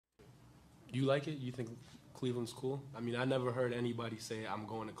You like it? You think Cleveland's cool? I mean, I never heard anybody say I'm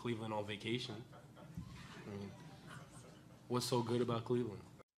going to Cleveland on vacation. I mean, what's so good about Cleveland?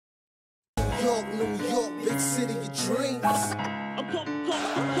 York, New York, big city of dreams.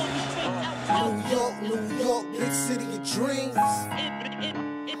 New York, big city of dreams.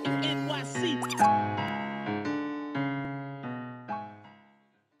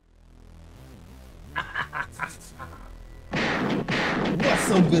 What's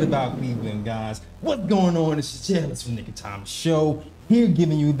so good about Cleveland, guys? What's going on? This is Jealous from Nick and Time Show. Here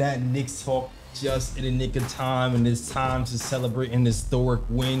giving you that Knicks talk just in the nick of time, and it's time to celebrate an historic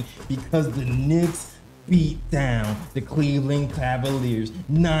win because the Knicks beat down the Cleveland Cavaliers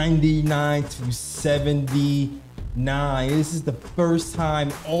 99-79. This is the first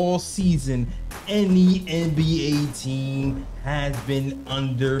time all season any NBA team has been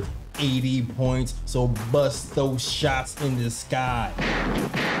under 80 points, so bust those shots in the sky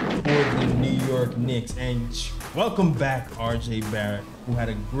for the New York Knicks. And welcome back, RJ Barrett, who had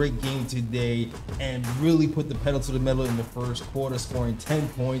a great game today and really put the pedal to the metal in the first quarter, scoring 10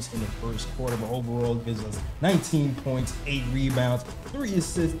 points in the first quarter, but overall gives us 19 points, 8 rebounds, 3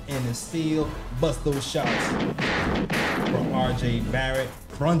 assists, and a steal. Bust those shots from RJ Barrett.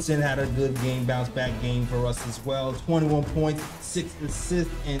 Brunson had a good game, bounce back game for us as well. 21 points, 6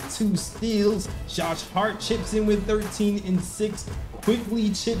 assists, and 2 steals. Josh Hart chips in with 13 and 6.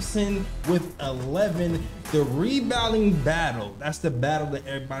 Quickly chips in with 11. The rebounding battle, that's the battle that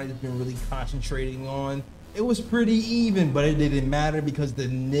everybody's been really concentrating on. It was pretty even, but it didn't matter because the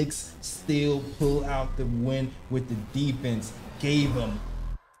Knicks still pull out the win with the defense. Gave them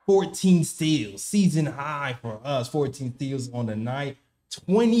 14 steals, season high for us. 14 steals on the night.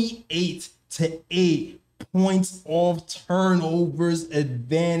 28-8 points off turnovers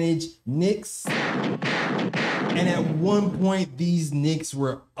advantage Knicks. And at one point, these Knicks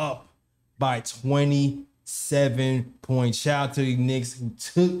were up by 27 points. Shout out to the Knicks who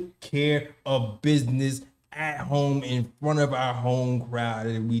took care of business at home in front of our home crowd.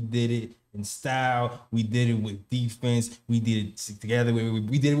 And we did it in style. We did it with defense. We did it together.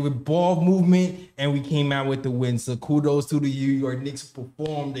 We did it with ball movement, and we came out with the win. So kudos to the New York Knicks who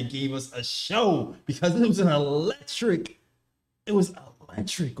performed. They gave us a show because it was electric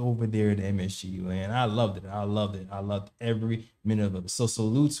over there at MSG, man. I loved it. I loved every minute of it. So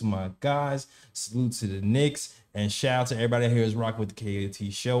salute to my guys, salute to the Knicks, and shout out to everybody here who's rocking with the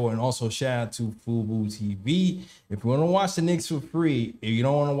KOT show, and also shout out to Fubu TV. If you want to watch the Knicks for free, if you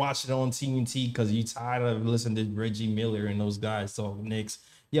don't want to watch it on TNT because you're tired of listening to Reggie Miller and those guys talk Knicks,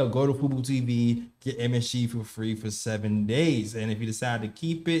 yo, go to Fubu TV, get MSG for free for 7 days. And if you decide to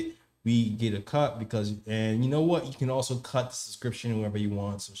keep it, we get a cut and you know what? You can also cut the subscription wherever you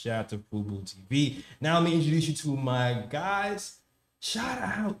want. So shout out to Fubu TV. Now let me introduce you to my guys. Shout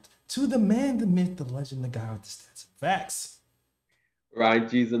out to the man, the myth, the legend, the guy with the stats and facts. Ryan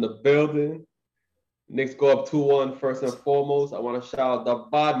G's in the building. Knicks go up 2-1 first and foremost. I want to shout out the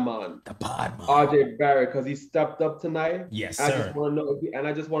Bodman. RJ Barrett, because he stepped up tonight. Yes, I sir. just want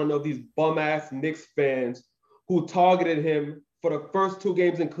to know if these bum-ass Knicks fans who targeted him for the first 2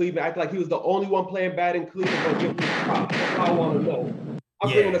 games in Cleveland, act like he was the only one playing bad in Cleveland, but give me props. That's what I want to know.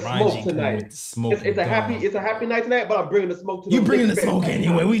 I'm bringing the smoke tonight. It's a happy night tonight, but I'm bringing the smoke to you. Bringing the smoke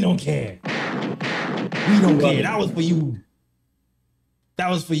anyway. We don't care. We don't care. That was for you. That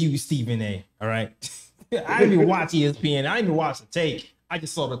was for you, Stephen A. All right. I didn't even watch ESPN. I didn't even watch the take. I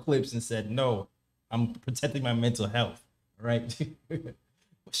just saw the clips and said, no, I'm protecting my mental health. All right.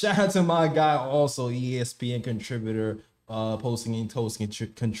 Shout out to my guy, also ESPN contributor, posting and toasting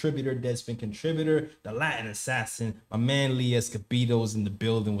contributor, Deadspin contributor, the Latin assassin, my man Lee Escobedo is in the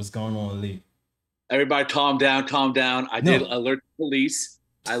building. What's going on, Lee? Everybody calm down, calm down. I did alert the police.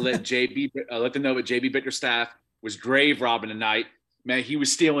 I let let them know that JB Bickerstaff was grave robbing tonight. Man, he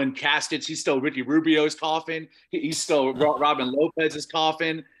was stealing caskets. He stole Ricky Rubio's coffin. He stole Robin Lopez's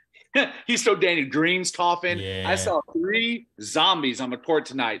coffin. He stole Danny Green's coffin. Yeah. I saw 3 zombies on the court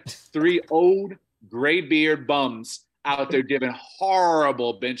tonight. 3 old gray beard bums out there giving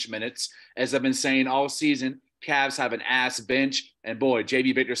horrible bench minutes. As I've been saying all season, Cavs have an ass bench. And boy,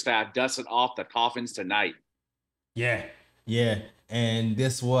 JB Bickerstaff dusted off the coffins tonight. Yeah. And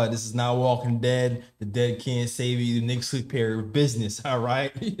guess what? This is not Walking Dead. The dead can't save you. The Knicks took care of business, all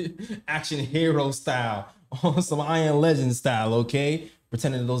right? Action hero style. On some Iron Legend style, okay?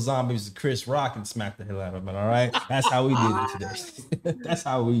 Pretending those zombies are Chris Rock and smack the hell out of them, all right? That's how we did it today. That's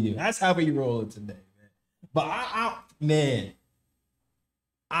how we do. That's how we roll it today, man. But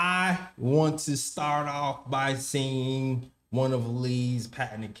I want to start off by saying one of Lee's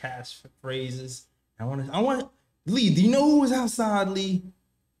patented catchphrases. I want Lee, do you know who was outside, Lee?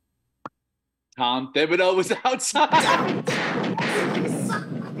 Tom Thibodeau was outside.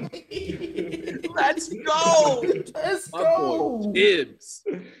 Let's go. Let's My go. boy Tibbs.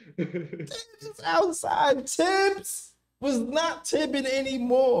 Tibbs is outside. Tibbs was not tibbing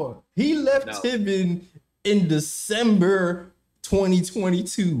anymore. He left tibbing in December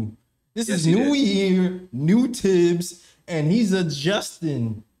 2022. This is new year, new Tibbs, and he's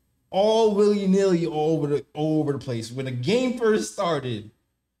adjusting all willy-nilly all over the place. When the game first started,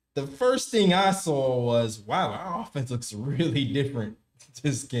 the first thing I saw was, wow, our offense looks really different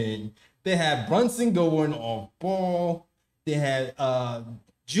this game. They had Brunson going off ball. They had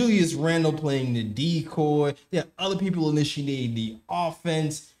Julius Randle playing the decoy. They had other people initiating the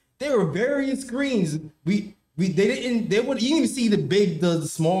offense. There were various screens. You didn't even see the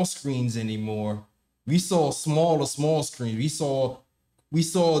small screens anymore. We saw smaller screens. We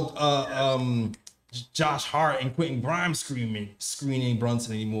saw Josh Hart and Quentin Grimes screening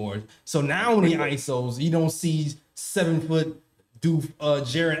Brunson anymore. So now in the ISOs, you don't see 7-foot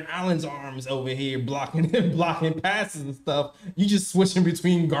Jared Allen's arms over here blocking passes and stuff. You just switching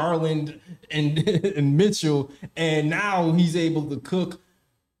between Garland and Mitchell, and now he's able to cook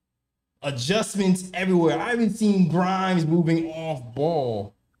adjustments everywhere. I haven't seen Grimes moving off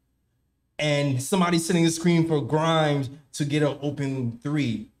ball and somebody setting the screen for Grimes to get an open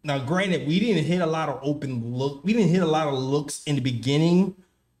three. Now, granted, we didn't hit a lot of looks in the beginning.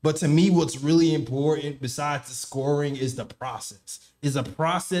 But to me, what's really important besides the scoring is the process. Is a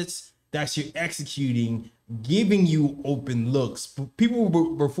process that you're executing, giving you open looks. People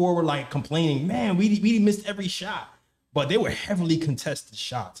before were like complaining, man, we missed every shot. But they were heavily contested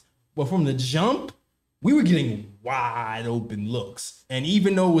shots. But from the jump, we were getting wide open looks. And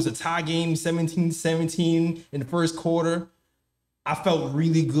even though it was a tie game, 17-17 in the first quarter, I felt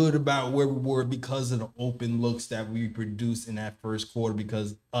really good about where we were because of the open looks that we produced in that first quarter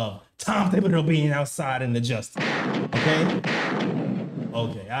because of Tom Thibodeau being outside and adjusting. Okay. I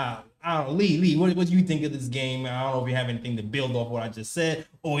don't know. Lee, what do you think of this game? I don't know if you have anything to build off what I just said,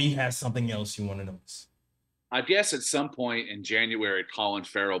 or you have something else you want to notice. I guess at some point in January, Colin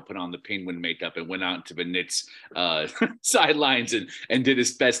Farrell put on the penguin makeup and went out to the Knicks sidelines and did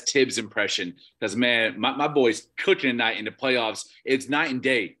his best Tibbs impression. Because, man, my boy's cooking tonight in the playoffs. It's night and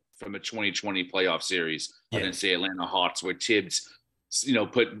day from a 2020 playoff series against the Atlanta Hawks, where Tibbs,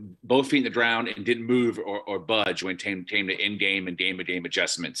 put both feet in the ground and didn't move or budge when it came to in-game and game-to-game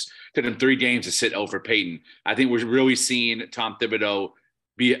adjustments. Took him 3 games to sit over Peyton. I think we're really seeing Tom Thibodeau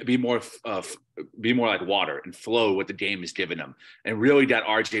be more like water and flow what the game has given him. And really got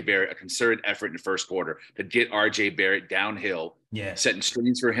RJ Barrett a concerted effort in the first quarter to get RJ Barrett downhill, setting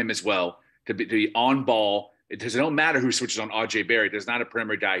screens for him as well, to be on ball. It doesn't matter who switches on RJ Barrett. There's not a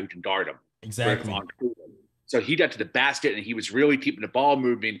perimeter guy who can guard him. Exactly. So he got to the basket and he was really keeping the ball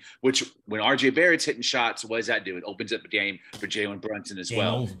moving, which when RJ Barrett's hitting shots, what does that do? It opens up the game for Jalen Brunson as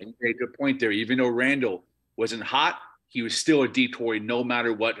well. And you made a good point there. Even though Randall wasn't hot, he was still a decoy no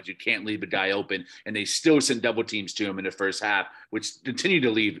matter what, because you can't leave a guy open. And they still sent double teams to him in the first half, which continued to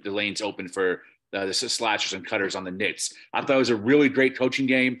leave the lanes open for the slashers and cutters on the Knicks. I thought it was a really great coaching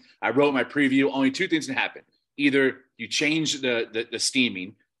game. I wrote in my preview, only 2 things can happen. Either you change the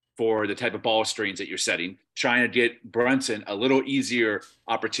steaming for the type of ball screens that you're setting, trying to get Brunson a little easier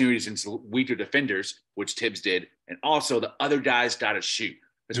opportunities against weaker defenders, which Tibbs did. And also the other guys got to shoot.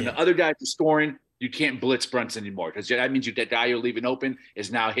 Because when the other guys are scoring, you can't blitz Brunson anymore, because that means that guy you're leaving open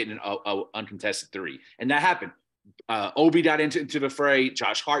is now hitting an uncontested 3. And that happened. Obi got into the fray.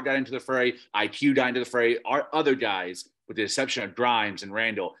 Josh Hart got into the fray. IQ got into the fray. Our other guys, with the exception of Grimes and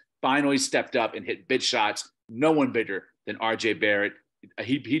Randall, finally stepped up and hit big shots. No one bigger than RJ Barrett.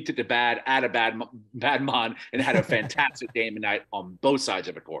 He took the bad out of bad mon and had a fantastic game tonight on both sides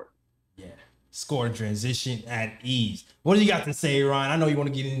of the court. Yeah. Score transition at ease. What do you got to say, Ryan? I know you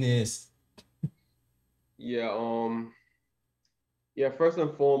want to get into this. First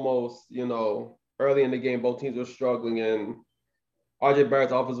and foremost, early in the game, both teams were struggling, and RJ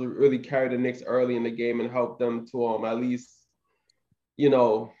Barrett's offense really carried the Knicks early in the game and helped them to at least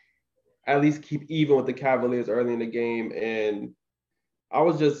keep even with the Cavaliers early in the game. And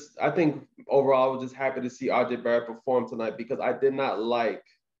I think overall, I was just happy to see RJ Barrett perform tonight, because I did not like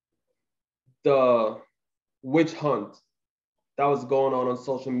the witch hunt that was going on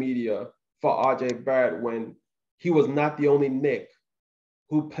social media for RJ Barrett when he was not the only Knick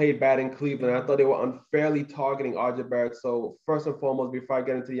who played bad in Cleveland. I thought they were unfairly targeting RJ Barrett. So first and foremost, before I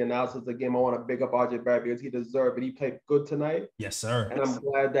get into the analysis of the game, I want to big up RJ Barrett because he deserved it. He played good tonight. Yes, sir. And I'm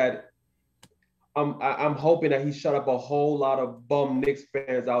glad that I'm hoping that he shut up a whole lot of bum Knicks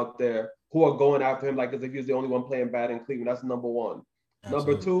fans out there who are going after him like as if he was the only one playing bad in Cleveland. That's number one.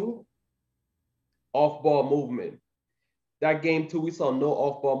 Absolutely. Number two, off-ball movement. That game too, we saw no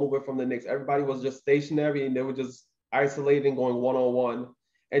off-ball movement from the Knicks. Everybody was just stationary and they were just isolating, going one-on-one,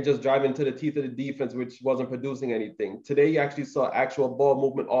 and just driving to the teeth of the defense, which wasn't producing anything. Today, you actually saw actual ball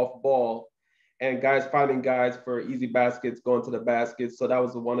movement off ball and guys finding guys for easy baskets, going to the baskets. So that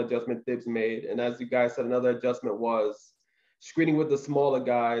was the one adjustment Thibs made. And as you guys said, another adjustment was screening with the smaller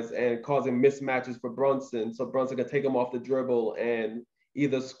guys and causing mismatches for Brunson. So Brunson can take him off the dribble and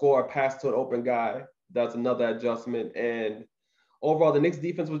either score or pass to an open guy. That's another adjustment. And overall, the Knicks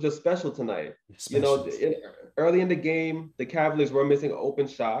defense was just special tonight. Early in the game, the Cavaliers were missing open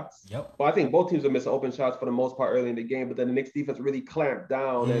shots. Yep. But I think both teams were missing open shots for the most part early in the game. But then the Knicks defense really clamped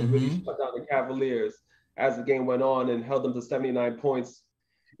down and really shut down the Cavaliers as the game went on and held them to 79 points,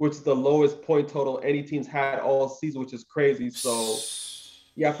 which is the lowest point total any team's had all season, which is crazy. So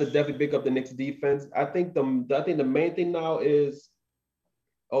you have to definitely pick up the Knicks defense. I think the main thing now is,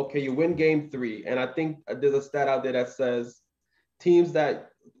 okay, you win game 3. And I think there's a stat out there that says teams that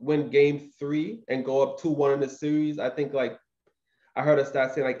win game 3 and go up 2-1 in the series, I think I heard a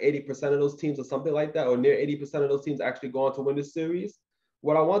stat saying 80% of those teams or something like that, or near 80% of those teams actually go on to win the series.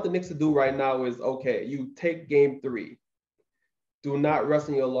 What I want the Knicks to do right now is, okay, you take game 3. Do not rest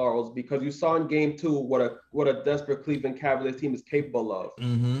on your laurels, because you saw in game 2 what a desperate Cleveland Cavaliers team is capable of.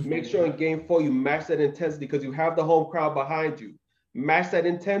 Make sure in game 4 you match that intensity, because you have the home crowd behind you. Match that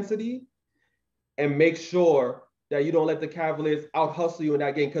intensity and make sure that you don't let the Cavaliers out-hustle you in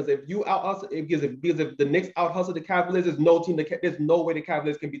that game. Because if you out-hustle, because if the Knicks out-hustle the Cavaliers, there's no way the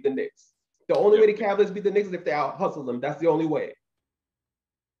Cavaliers can beat the Knicks. The only way the Cavaliers beat the Knicks is if they out-hustle them. That's the only way.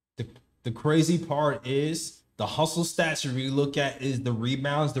 The crazy part is the hustle stats you really look at is the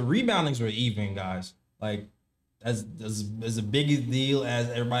rebounds. The reboundings were even, guys. As a big deal as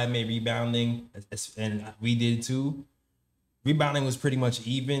everybody made rebounding, and we did too. Rebounding was pretty much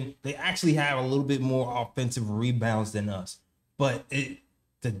even. They actually have a little bit more offensive rebounds than us. But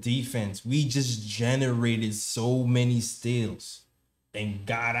the defense, we just generated so many steals and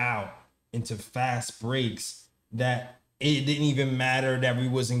got out into fast breaks that it didn't even matter that we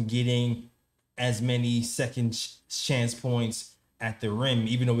wasn't getting as many second chance points at the rim,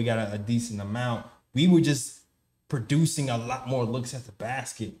 even though we got a decent amount. We were just producing a lot more looks at the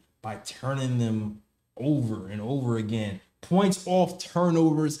basket by turning them over and over again. Points off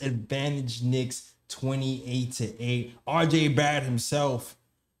turnovers advantage Knicks 28-8. RJ Barret himself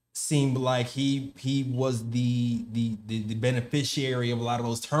seemed like he was the beneficiary of a lot of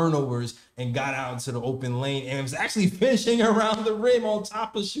those turnovers and got out into the open lane and was actually finishing around the rim on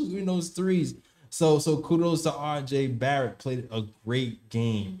top of shooting those threes. So kudos to RJ Barret. Played a great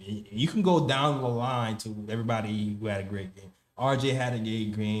game. You can go down the line to everybody who had a great game. RJ had a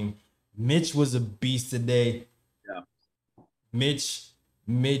great game. Mitch was a beast today. Yeah.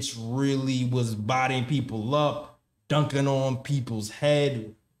 Mitch really was bodying people up, dunking on people's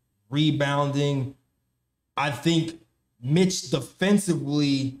head, rebounding. I think Mitch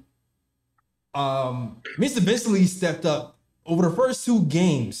defensively stepped up over the first 2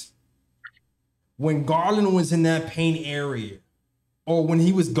 games. When Garland was in that paint area, or when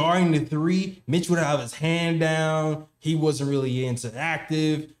he was guarding the 3, Mitch would have his hand down. He wasn't really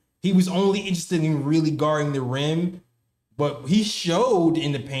interactive. He was only interested in really guarding the rim, but he showed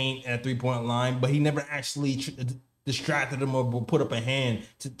in the paint at 3-point line, but he never actually distracted him or put up a hand.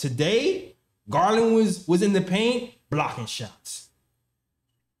 Today, Garland was in the paint blocking shots.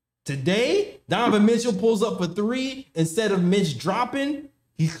 Today, Donovan Mitchell pulls up for 3. Instead of Mitch dropping,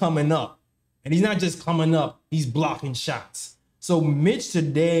 he's coming up. And he's not just coming up, he's blocking shots. So Mitch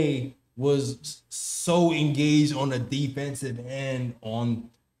today was so engaged on the defensive end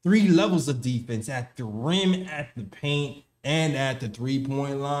on 3 levels of defense, at the rim, at the paint, and at the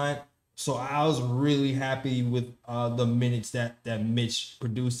 3-point line. So I was really happy with the minutes that Mitch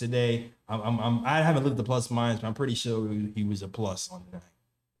produced today. I haven't looked at the plus minus, but I'm pretty sure he was a plus on the night.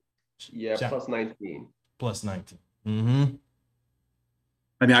 Yeah, plus 19. Plus 19. Mm-hmm.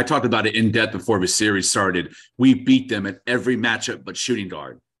 I mean, I talked about it in depth before the series started. We beat them at every matchup but shooting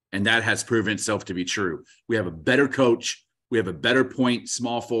guard, and that has proven itself to be true. We have a better coach. We have a better point,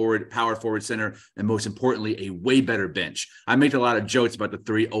 small forward, power forward center, and most importantly, a way better bench. I make a lot of jokes about the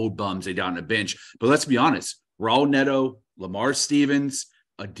 3 old bums they got on the bench, but let's be honest. Raul Neto, Lamar Stevens,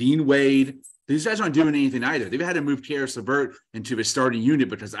 Dean Wade, these guys aren't doing anything either. They've had to move Karis LeVert into the starting unit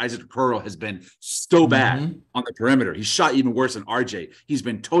because Isaac Curl has been so bad on the perimeter. He's shot even worse than RJ. He's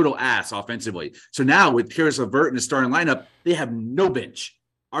been total ass offensively. So now with Karis LeVert in the starting lineup, they have no bench.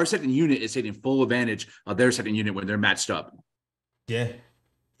 Our second unit is taking full advantage of their second unit when they're matched up. Yeah,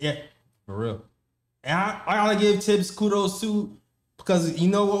 for real. And I gotta give Tibbs kudos to Because you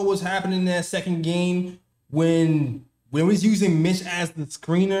know what was happening in that second game when we was using Mitch as the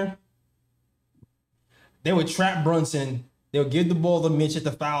screener? They would trap Brunson. They would give the ball to Mitch at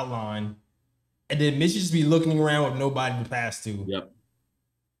the foul line. And then Mitch would just be looking around with nobody to pass to. Yep.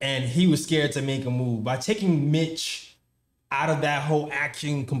 And he was scared to make a move. By taking Mitch out of that whole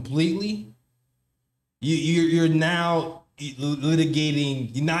action completely, you're now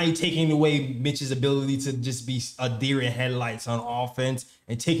litigating. Now you're taking away Mitch's ability to just be a deer in headlights on offense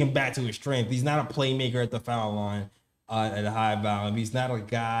and take him back to his strength. He's not a playmaker at the foul line at a high volume. He's not a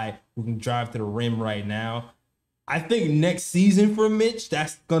guy who can drive to the rim right now. I think next season for Mitch,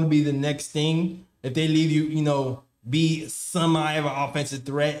 that's going to be the next thing. If they leave you, be semi of an offensive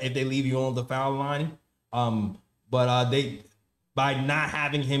threat, if they leave you on the foul line. But they, by not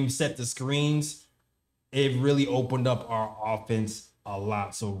having him set the screens, it really opened up our offense a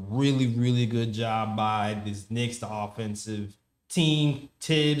lot. So really, really good job by this Knicks, the offensive team,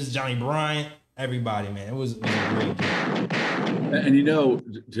 Tibbs, Johnny Bryant, everybody, man. It was a great game. And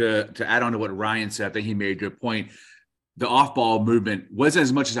to add on to what Ryan said, I think he made a good point. The off-ball movement wasn't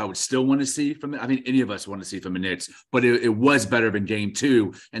as much as I would still want to see from it. I mean, any of us want to see from the Knicks, but it was better than game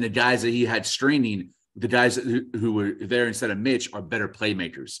two. And the guys that he had straining, the guys who were there instead of Mitch are better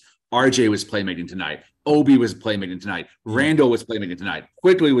playmakers. RJ was playmaking tonight. Obi was playmaking tonight. Randall was playmaking tonight.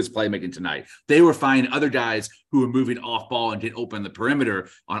 Quickly was playmaking tonight. They were finding other guys who were moving off ball and get open the perimeter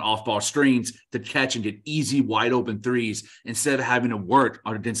on off ball screens to catch and get easy, wide open threes instead of having to work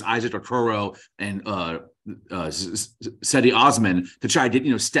against Isaac Okoro and Seti Osman to try to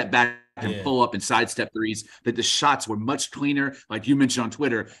get, step back and pull up and sidestep threes. That the shots were much cleaner, like you mentioned on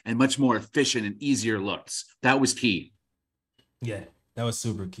Twitter, and much more efficient and easier looks. That was key. Yeah, that was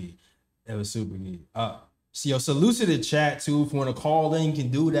super key. So salute to the chat too. If you want to call in, you can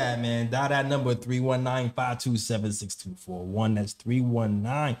do that, man. Dial that number 319-527-6241. That's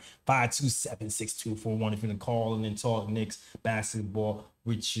 319-527-6241. If you want to call in and talk Knicks basketball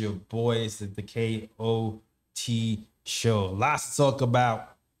with your boys at the KOT show. Lots to talk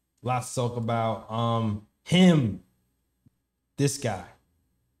about. Him. This guy.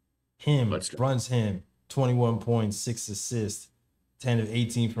 Him. Runs him. 21 points, 6 assists. 10 of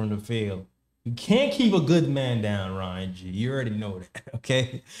 18 from the field. You can't keep a good man down, Ryan G. You already know that,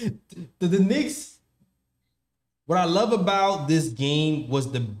 okay? The Knicks, what I love about this game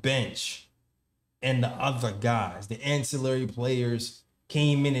was the bench and the other guys. The ancillary players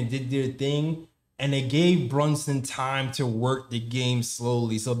came in and did their thing, and they gave Brunson time to work the game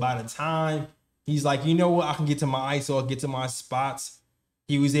slowly. So by the time he's like, you know what, I can get to my ISO, I'll get to my spots,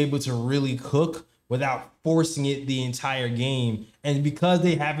 he was able to really cook without forcing it the entire game. And because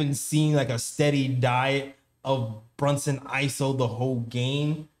they haven't seen like a steady diet of Brunson ISO the whole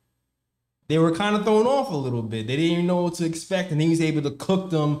game, they were kind of thrown off a little bit. They didn't even know what to expect, and he was able to cook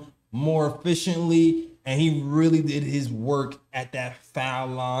them more efficiently, and he really did his work at that foul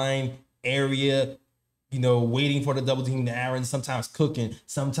line area, waiting for the double team to Aaron, sometimes cooking,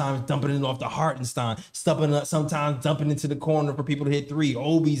 sometimes dumping it off to Hartenstein, sometimes dumping into the corner for people to hit three.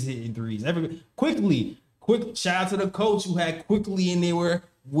 Obi's hitting threes. Quick shout out to the coach who had Quickly in there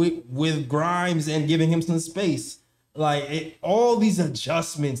with Grimes and giving him some space. All these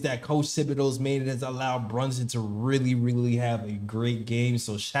adjustments that Coach Thibodeau's made has allowed Brunson to really, really have a great game.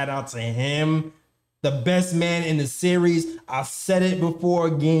 So shout out to him. The best man in the series. I said it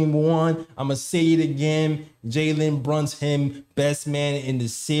before game one. I'm going to say it again. Jalen Brunson, best man in the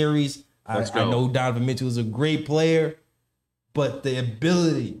series. I know Donovan Mitchell is a great player, but the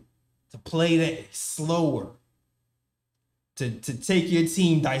ability to play that slower, to take your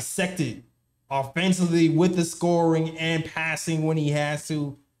team, dissect it offensively with the scoring and passing when he has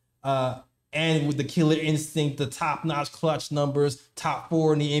to, and with the killer instinct, the top-notch clutch numbers, top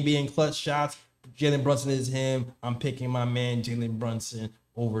 4 in the NBA in clutch shots. Jalen Brunson is him. I'm picking my man Jalen Brunson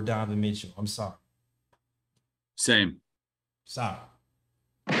over Donovan Mitchell. I'm sorry. Same. Sorry.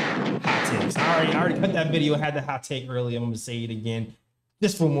 Hot takes. I already cut that video. I had the hot take earlier. I'm going to say it again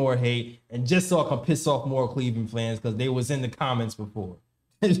just for more hate and just so I can piss off more Cleveland fans because they was in the comments before.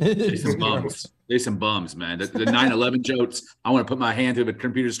 They some bums, man. The 9/11 jokes. I want to put my hand through the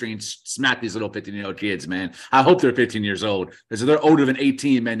computer screen, smack these little 15-year-old kids, man. I hope they're 15 years old. Because if they're older than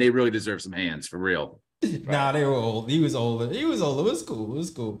 18, man, they really deserve some hands for real. Nah, they were old. He was older. It was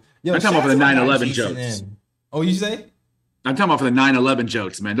cool. Yo, I'm talking about for the 9/11 jokes. Oh, you say? I'm talking about for the 9/11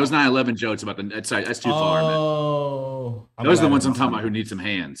 jokes, man. Those 9/11 jokes about that's too far, man. Those are the ones I'm talking about who need some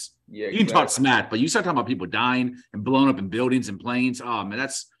hands. Yeah, you can talk smack, but you start talking about people dying and blowing up in buildings and planes. Oh man,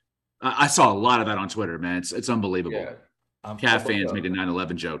 I saw a lot of that on Twitter, man. It's unbelievable. Yeah. Cat fans making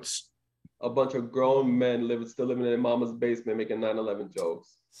 9/11 jokes. a bunch of grown men still living in their mama's basement making 9/11 jokes.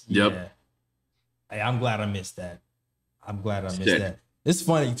 Yep. Yeah. Hey, I'm glad I missed that. That. It's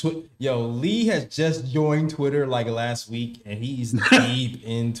funny. Yo, Lee has just joined Twitter like last week, and he's deep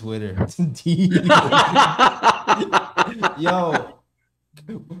in Twitter. Deep. Yo,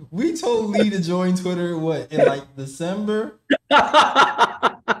 we told Lee to join Twitter, in like December?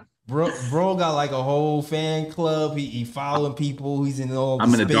 Bro got like a whole fan club. He following people. He's in all the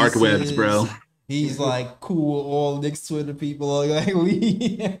I'm in the dark webs, bro. He's like cool with all Knicks Twitter people. Like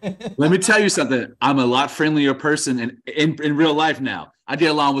Lee. Let me tell you something. I'm a lot friendlier person in real life now. I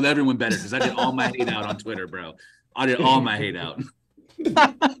get along with everyone better because I did all my hate out on Twitter, bro. I did all my hate out.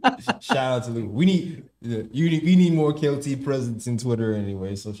 Shout out to Lee. We need more KLT presence in Twitter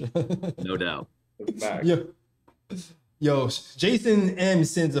anyway. So no doubt. Yo, Jason M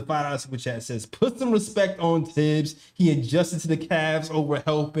sends a $5 super chat, says, put some respect on Tibbs. He adjusted to the Cavs over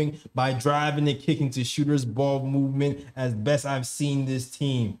helping by driving and kicking to shooters ball movement as best I've seen this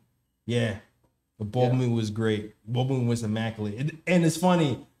team. Yeah, the ball movement was great. Ball movement was immaculate. And it's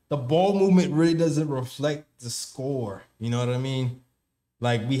funny, the ball movement really doesn't reflect the score. You know what I mean?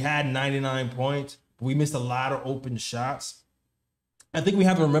 Like, we had 99 points, but we missed a lot of open shots. I think we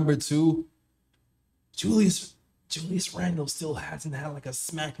have to remember, too, Julius Randle still hasn't had like a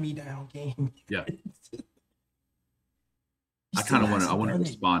smack me down game. Yeah. I want to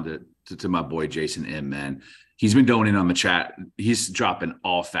respond to my boy Jason M, man. He's been going in on the chat. He's dropping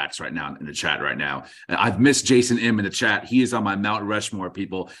all facts right now in the chat right now. And I've missed Jason M in the chat. He is on my Mount Rushmore,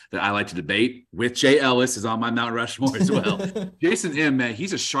 people that I like to debate with. Jay Ellis is on my Mount Rushmore as well. Jason M, man,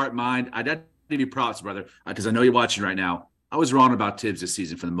 he's a sharp mind. I got to give you props, brother, because I know you're watching right now. I was wrong about Tibbs this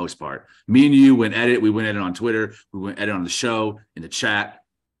season for the most part. Me and you went at it. We went at it on Twitter. We went at it on the show, in the chat.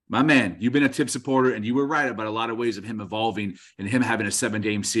 My man, you've been a Tibbs supporter, and you were right about a lot of ways of him evolving and him having a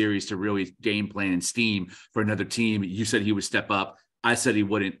 7-game series to really game plan and steam for another team. You said he would step up. I said he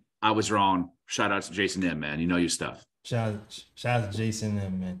wouldn't. I was wrong. Shout out to Jason M, man. You know your stuff. Shout out to Jason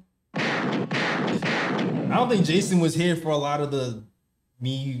M, man. I don't think Jason was here for a lot of the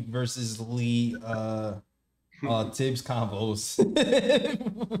me versus Lee Tibbs combos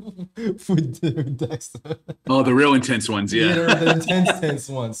with Dexter. Oh, the real intense ones, yeah. Yeah, the intense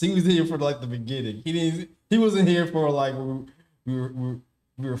ones. He was here for like the beginning. He wasn't here for like we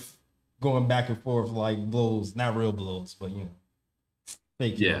were going back and forth like blows, not real blows, but you know,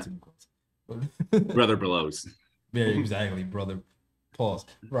 fake. Yeah. Brother blows. Very exactly, brother. Pause.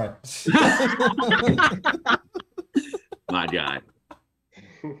 Right. My guy.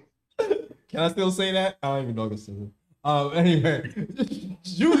 Can I still say that? I don't even know if it's anyway,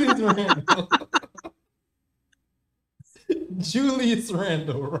 Julius Randle. Julius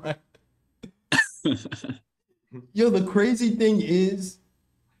Randle, right? Yo, the crazy thing is,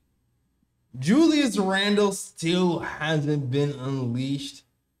 Julius Randle still hasn't been unleashed.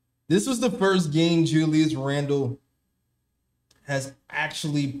 This was the first game Julius Randle has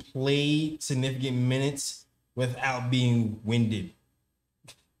actually played significant minutes without being winded.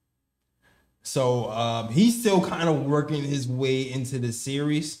 So he's still kind of working his way into the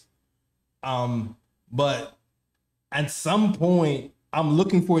series. But at some point, I'm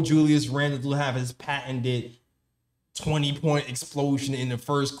looking for Julius Randle to have his patented 20-point explosion in the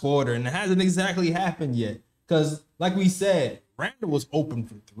first quarter. And it hasn't exactly happened yet. Because like we said, Randle was open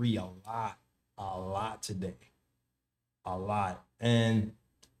for three a lot today. A lot. And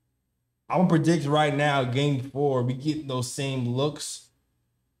I'm going to predict right now, game 4, we get those same looks.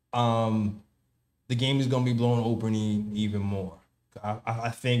 The game is going to be blown open even more. I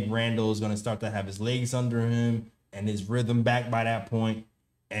think Randle is going to start to have his legs under him and his rhythm back by that point,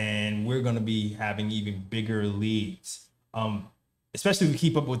 and we're going to be having even bigger leads, especially if we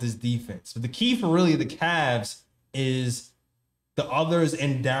keep up with this defense. But the key for really the Cavs is the others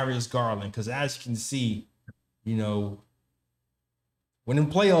and Darius Garland, because as you can see, you know, when in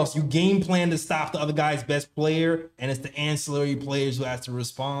playoffs, you game plan to stop the other guy's best player, and it's the ancillary players who have to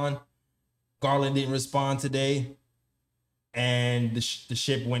respond. Garland didn't respond today, and the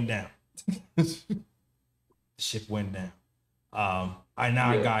ship went down. The ship went down.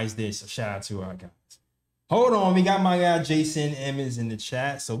 Our guys did, so shout out to our guys. Hold on, we got my guy Jason Emmons in the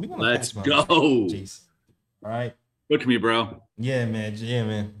chat, so we're gonna let's go, Jason. All right, look at me, bro. Yeah, man.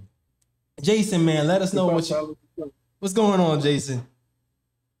 Jason, man, let us know what's going on, Jason.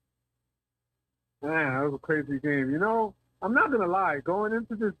 Man, that was a crazy game. You know, I'm not gonna lie. Going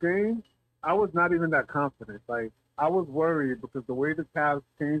into this game, I was not even that confident. Like, I was worried because the way the Cavs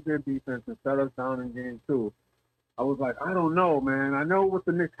changed their defense and set us down in game 2, I was like, I don't know, man. I know what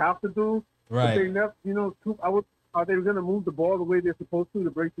the Knicks have to do, right? But they never, you know, are they going to move the ball the way they're supposed to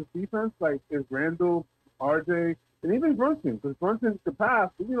break this defense? Like, is Randall, RJ, and even Brunson, because Brunson can pass,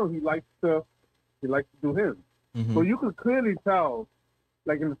 he likes to do him. Mhm. So you could clearly tell,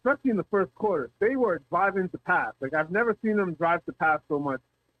 like, and especially in the first quarter, they were driving to pass. Like, I've never seen them drive to pass so much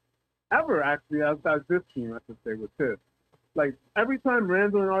ever, actually, as this team, I should say, with Tiff. Like, every time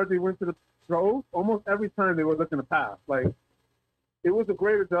Randall and RJ went to the throw, almost every time they were looking to pass. Like, it was a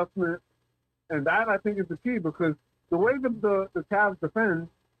great adjustment, and that, I think, is the key, because the way the Cavs defend,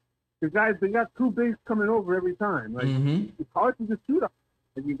 the guys, they got two bigs coming over every time. Like, it's hard to just shoot up.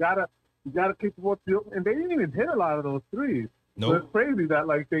 Like, you gotta kick the ball to the, and they didn't even hit a lot of those threes. Nope. So it's crazy that,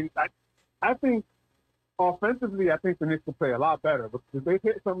 like, I think offensively, I think the Knicks will play a lot better. But if they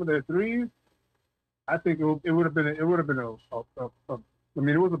hit some of their threes, I think it would have been a I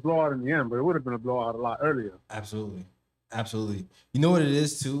mean, it was a blowout in the end, but it would have been a blowout a lot earlier. Absolutely. You know what it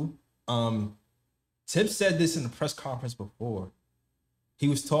is too? Tip said this in the press conference before. He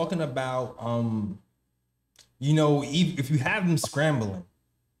was talking about, if you have them scrambling,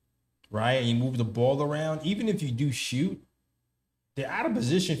 right, and you move the ball around, even if you do shoot, they're out of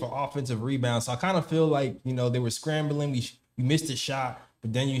position for offensive rebounds. So I kind of feel like, they were scrambling. We missed a shot,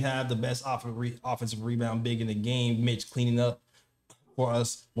 but then you have the best offensive rebound big in the game, Mitch, cleaning up for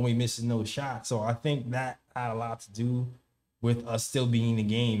us when we missing those shots. So I think that had a lot to do with us still being in the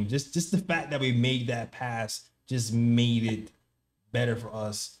game. Just the fact that we made that pass just made it better for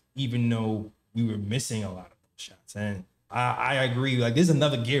us, even though we were missing a lot of those shots. And I agree. Like, there's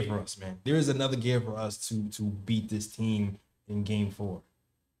another gear for us, man. There is another gear for us to beat this team in Game 4.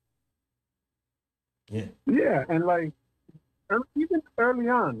 Yeah. Yeah, and like even early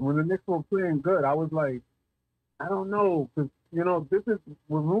on when the Knicks were playing good, I was like, I don't know, because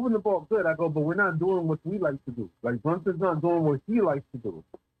we're moving the ball good. I go, but we're not doing what we like to do. Like, Brunson's not doing what he likes to do.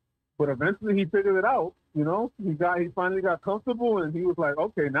 But eventually he figured it out. He finally got comfortable, and he was like,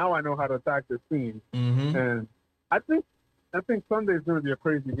 okay, now I know how to attack this team. Mm-hmm. And I think Sunday's going to be a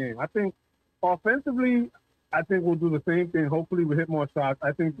crazy game. I think offensively, we'll do the same thing. Hopefully we hit more shots.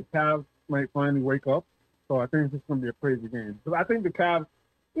 I think the Cavs might finally wake up. So I think it's going to be a crazy game. Because I think the Cavs,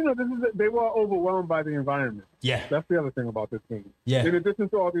 they were overwhelmed by the environment. Yeah. That's the other thing about this team. Yeah. In addition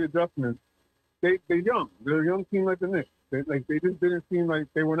to all the adjustments, they're young. They're a young team like the Knicks. They just didn't seem like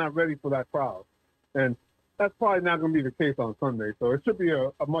they were not ready for that crowd. And that's probably not going to be the case on Sunday. So it should be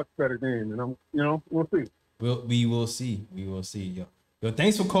a much better game. And we'll see. We will see. We will see. Yo,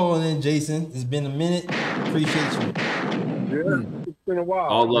 thanks for calling in, Jason. It's been a minute. Appreciate you. Yeah, it's been a while.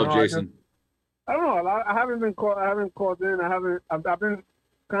 All love, Jason. I don't know. I haven't been called. I haven't called in. I've been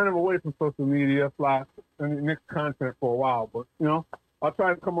kind of away from social media, Slack, and Knicks content for a while. But I'll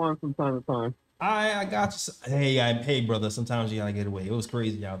try to come on from time to time. I got you. Hey, brother. Sometimes you gotta get away. It was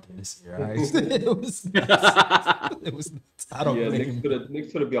crazy out there this year. All right? It was. I don't. Yeah,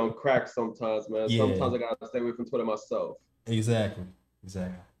 Knicks could be on crack sometimes, man. Yeah. Sometimes I gotta stay away from Twitter myself. Exactly.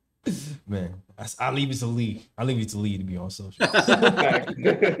 Man, I leave it to Lee. To be on social.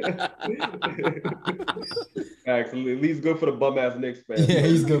 Actually, Lee's good for the bum ass Knicks fan. Yeah,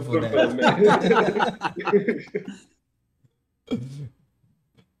 he's good for that.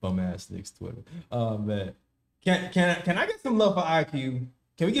 Bum ass Knicks Twitter. Oh man, can I get some love for IQ?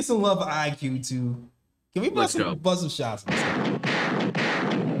 Can we get some love for IQ too? Can we bust some shots?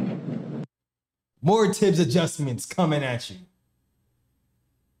 More Tibbs adjustments coming at you.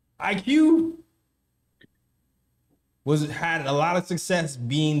 IQ had a lot of success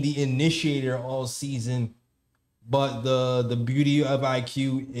being the initiator all season, but the beauty of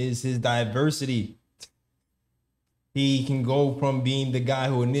IQ is his diversity. He can go from being the guy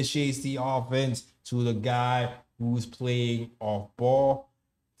who initiates the offense to the guy who's playing off ball.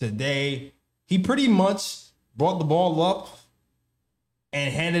 Today, he pretty much brought the ball up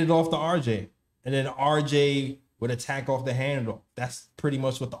and handed it off to RJ. And then RJ would attack off the handoff. That's pretty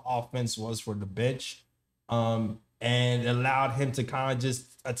much what the offense was for the bench. And allowed him to kind of just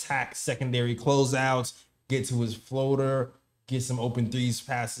attack secondary closeouts, get to his floater, get some open threes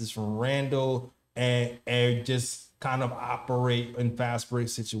passes from Randall, and just kind of operate in fast break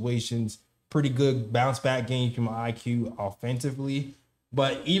situations. Pretty good bounce back game from IQ offensively.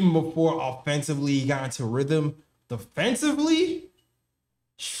 But even before offensively he got into rhythm, defensively,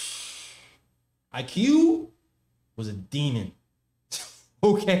 IQ was a demon.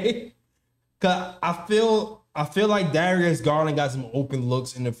 Okay? Cause I feel like Darius Garland got some open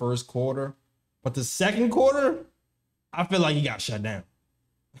looks in the first quarter, but the second quarter, I feel like he got shut down.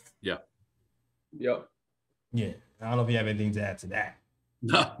 Yeah. Yep. Yeah. I don't know if you have anything to add to that.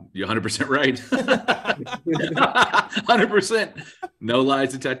 No, you're 100% right. 100%. No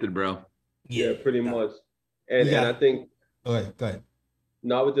lies detected, bro. Yeah, pretty much. And I think go ahead.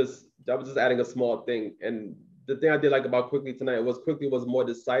 no, I was just adding a small thing. And the thing I did like about Quickly tonight was Quickly was more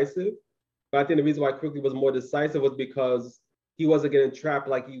decisive. But I think the reason why Quickly was more decisive was because he wasn't getting trapped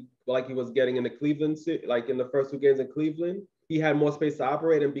like he was getting in the Cleveland, like in the first 2 games in Cleveland. He had more space to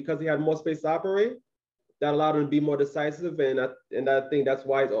operate, and because he had more space to operate, that allowed him to be more decisive. And I think that's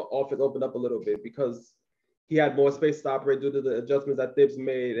why his offense opened up a little bit, because he had more space to operate due to the adjustments that Thibs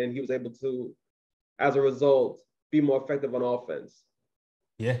made, and he was able to, as a result, be more effective on offense.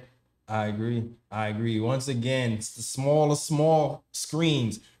 Yeah, I agree. Once again, it's the small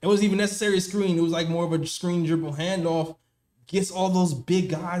screens. It wasn't even necessarily a screen. It was like more of a screen dribble handoff. Gets all those big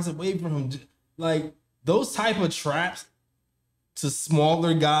guys away from him. Like those type of traps to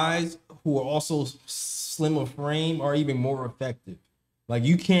smaller guys who are also slim of frame are even more effective. Like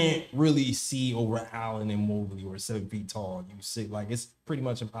you can't really see over Allen and Mobley, or 7 feet tall. You see, like it's pretty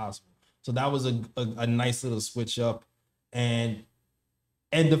much impossible. So that was a nice little switch up. And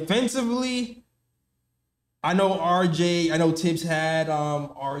defensively, I know Thibs had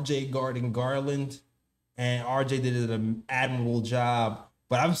RJ guarding Garland, and RJ did an admirable job.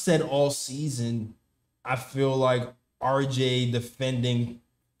 But I've said all season, I feel like RJ defending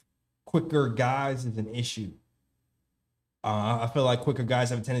quicker guys is an issue. I feel like quicker guys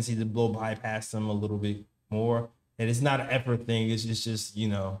have a tendency to blow bypass them a little bit more. And it's not an effort thing. It's just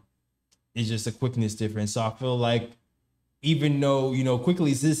it's just a quickness difference. So I feel like even though,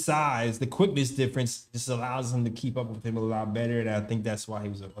 Quickly is his size, the quickness difference just allows him to keep up with him a lot better. And I think that's why he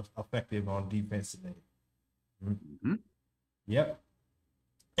was effective on defense today. Mm-hmm. Yep.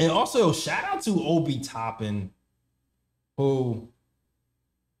 And also, shout out to Obi Toppin, who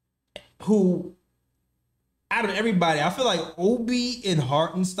out of everybody, I feel like Obi and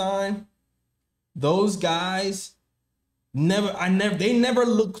Hartenstein, those guys, they never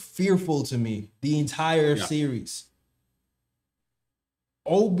looked fearful to me the entire series.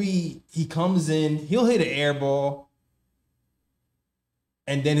 Obi, he comes in, he'll hit an air ball,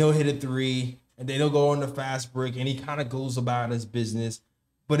 and then he'll hit a 3, and then he'll go on the fast break, and he kind of goes about his business.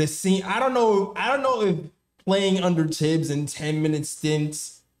 But it seems, I don't know if playing under Thibs in 10-minute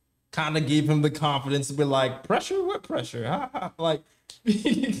stints kind of gave him the confidence to be like, pressure? What pressure? Like,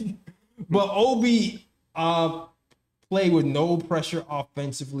 but Obi played with no pressure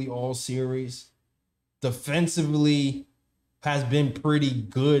offensively all series. Defensively has been pretty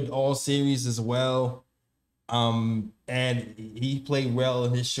good all series as well. And he played well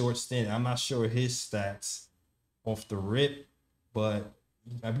in his short stint. I'm not sure his stats off the rip, but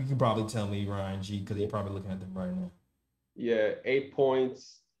you can probably tell me, Ryan G, because he's probably looking at them right now. Yeah, 8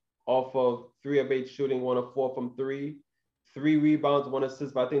 points off of 3 of 8 shooting, 1 of 4 from 3, 3 rebounds, 1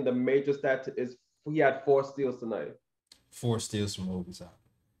 assist. But I think the major stat is he had 4 steals tonight. 4 steals from Obi Toppin.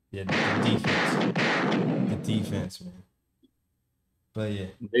 Yeah, the defense, man. But yeah,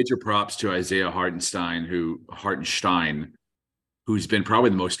 major props to Isaiah Hartenstein, who's been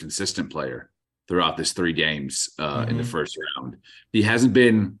probably the most consistent player throughout this 3 games in the first round. He hasn't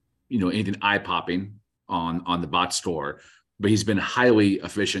been, anything eye-popping on the box score, but he's been highly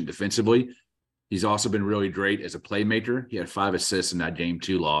efficient defensively. He's also been really great as a playmaker. He had 5 assists in that Game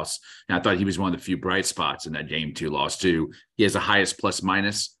 2 loss, and I thought he was one of the few bright spots in that Game 2 loss too. He has the highest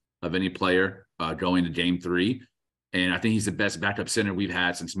plus-minus of any player going to Game 3. And I think he's the best backup center we've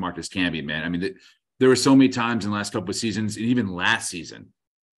had since Marcus Camby, man. I mean, there were so many times in the last couple of seasons, and even last season,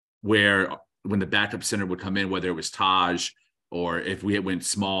 where when the backup center would come in, whether it was Taj or if we went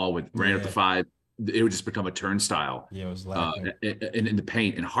small with Brand at the 5, it would just become a turnstile. Yeah, it was in the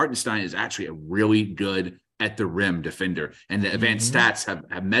paint. And Hartenstein is actually a really good at the rim defender. And the advanced stats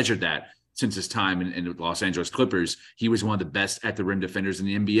have measured that since his time in the Los Angeles Clippers. He was one of the best at the rim defenders in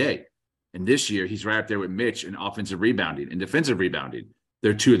the NBA. And this year, he's right up there with Mitch in offensive rebounding and defensive rebounding.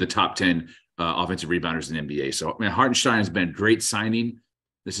 They're 2 of the top 10 offensive rebounders in the NBA. So, Hartenstein has been a great signing.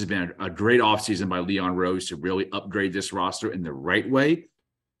 This has been a great offseason by Leon Rose to really upgrade this roster in the right way,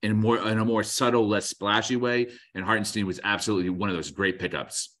 in a more subtle, less splashy way. And Hartenstein was absolutely one of those great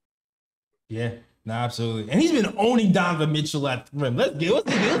pickups. Yeah, no, absolutely. And he's been owning Donovan Mitchell at the rim. Let's get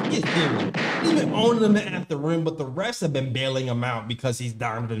serious. He's been owning him at the rim, but the refs have been bailing him out because he's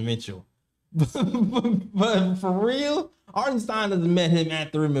Donovan Mitchell. But for real, Hartenstein has met him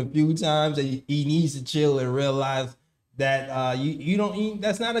at the rim a few times, and he needs to chill and realize that you don't.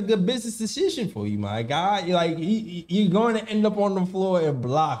 That's not a good business decision for you, my guy. You're going to end up on the floor and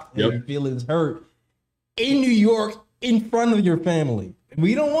blocked and feeling hurt in New York in front of your family.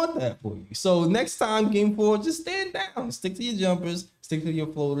 We don't want that for you. So next time, Game 4, just stand down, stick to your jumpers, stick to your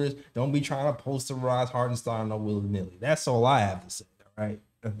floaters. Don't be trying to posterize Hartenstein or willy-nilly. That's all I have to say. All right.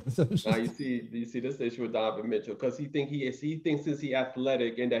 Now you see this issue with Donovan Mitchell because he thinks since he's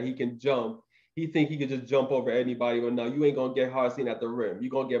athletic and that he can jump, he think he could just jump over anybody. But no, you ain't gonna get hard seen at the rim.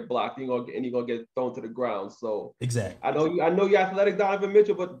 You're gonna get blocked. You're gonna get thrown to the ground. So Exactly. I know you're athletic, Donovan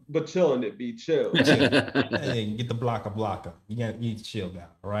Mitchell, but chilling it, be chill. Hey, get the blocker. You need to chill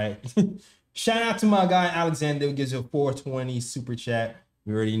out, all right? Shout out to my guy Alexander who gives you a 420 super chat.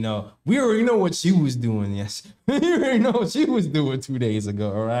 We already know what she was doing. Yes, we already know what she was doing 2 days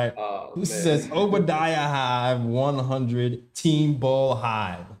ago. All right. Who says Obadiah Hive 100 Team Ball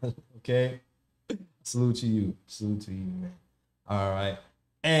Hive? Okay. Salute to you, man. All right.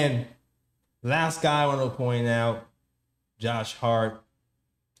 And last guy I want to point out, Josh Hart,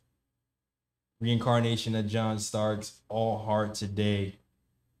 reincarnation of John Starks, all heart today.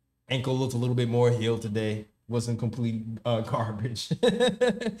 Ankle looked a little bit more healed today. Wasn't complete garbage.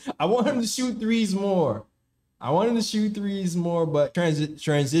 I want him to shoot threes more. But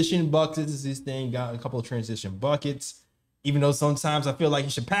transition buckets is his thing. Got a couple of transition buckets. Even though sometimes I feel like he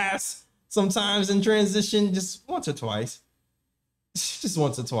should pass. Sometimes in transition, just once or twice.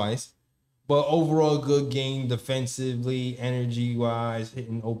 But overall, good game defensively, energy-wise,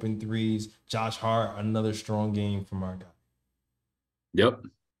 hitting open threes. Josh Hart, another strong game from our guy. Yep.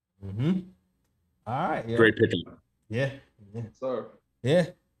 Mm-hmm. All right. Yeah. Great pickup. Yeah. Sir. Yeah.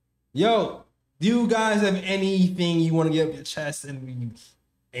 Yo, do you guys have anything you want to get up your chest and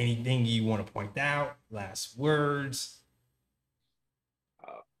anything you want to point out? Last words.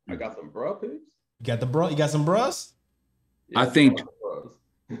 I got some bro picks. You got some bros? I think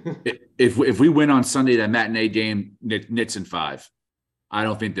if we win on Sunday, that matinee game, Knicks in 5. I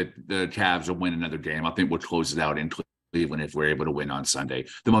don't think that the Cavs will win another game. I think we'll close it out in Cleveland if we're able to win on Sunday.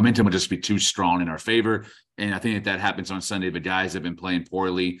 The momentum will just be too strong in our favor. And I think if that happens on Sunday, the guys have been playing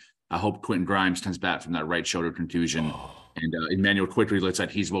poorly. I hope Quentin Grimes comes back from that right shoulder contusion. And Emmanuel quickly looks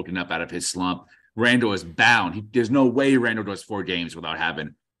like he's woken up out of his slump. Randall is bound. There's no way Randall does 4 games without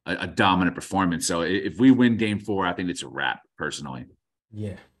having a dominant performance. So if we win game 4, I think it's a wrap, personally.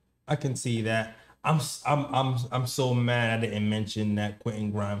 Yeah, I can see that. I'm so mad I didn't mention that Quentin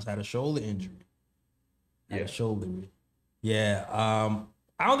Grimes had a shoulder injury. Yeah.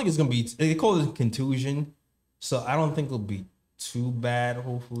 I don't think it's gonna be. They call it a contusion, so I don't think it'll be too bad.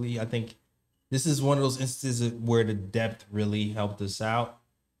 Hopefully, I think this is one of those instances where the depth really helped us out.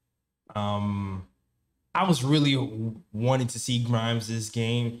 I was really wanting to see Grimes this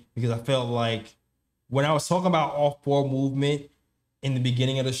game because I felt like when I was talking about off-ball movement in the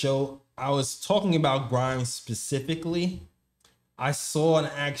beginning of the show, I was talking about Grimes specifically. I saw an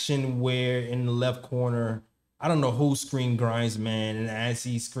action where in the left corner, I don't know who screened Grimes, man, and as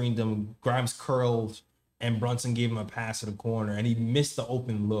he screened him, Grimes curled and Brunson gave him a pass to the corner and he missed the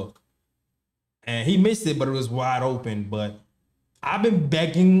open look. And he missed it, but it was wide open. But I've been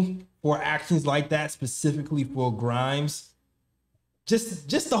begging for actions like that specifically for Grimes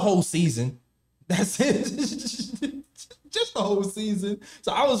just the whole season. That's it. Just the whole season.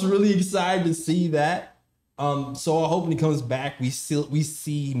 So I was really excited to see that. So I hope when he comes back, we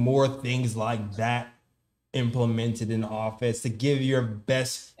see more things like that implemented in the offense to give your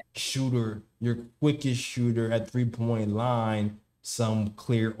best shooter, your quickest shooter at 3-point line some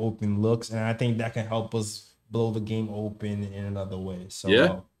clear open looks. And I think that can help us blow the game open in another way. So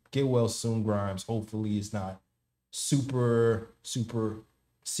yeah. Get well soon, Grimes. Hopefully it's not super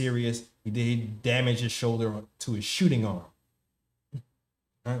serious. He damaged his shoulder to his shooting arm.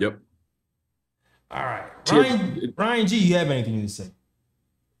 Right. Yep. All right. Ryan G, you have anything to say?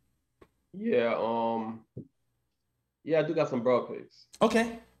 Yeah, I do got some bro picks.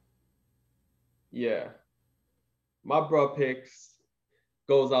 Okay. Yeah. My bro picks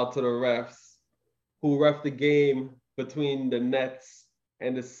goes out to the refs who ref the game between the Nets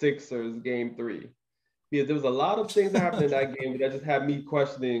and the Sixers game 3. Because there was a lot of things that happened in that game that just had me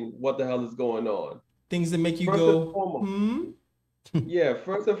questioning what the hell is going on. Things that make you Yeah,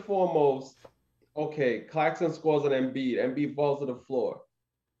 first and foremost, okay, Claxton scores on Embiid. Embiid falls to the floor.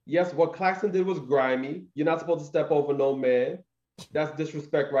 Yes, what Claxton did was grimy. You're not supposed to step over no man. That's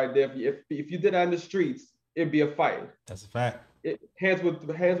disrespect right there. If you did that in the streets, it'd be a fight. That's a fact. Hands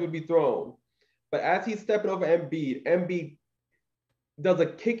would be thrown. But as he's stepping over Embiid does a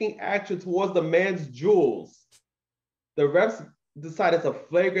kicking action towards the man's jewels. The refs decide it's a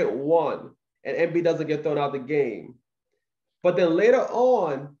flagrant 1, and Embiid doesn't get thrown out of the game. But then later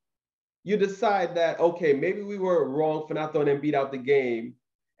on, you decide that, okay, maybe we were wrong for not throwing Embiid out the game.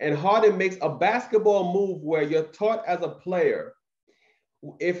 And Harden makes a basketball move where you're taught as a player,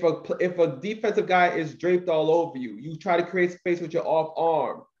 if a defensive guy is draped all over you, you try to create space with your off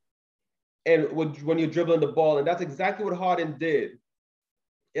arm and when you're dribbling the ball. And that's exactly what Harden did.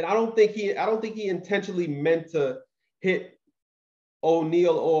 And I don't think he intentionally meant to hit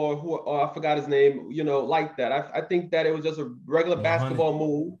O'Neal or I forgot his name, like that. I think that it was just a regular 100. basketball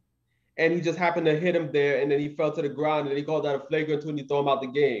move, and he just happened to hit him there, and then he fell to the ground, and then he called that a flagrant 2 and he threw him out the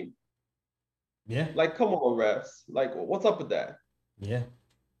game. Yeah. Like, come on, refs. Like, what's up with that? Yeah.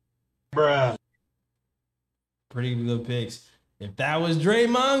 Bruh. Pretty good picks. If that was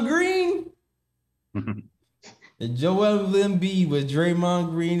Draymond Green, if Joel Embiid was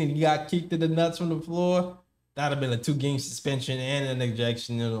Draymond Green and he got kicked in the nuts from the floor, that'd have been a 2-game suspension and an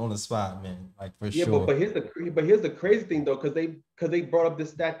ejection on the spot, man. Like, for sure. Yeah, but here's the crazy thing though, because they brought up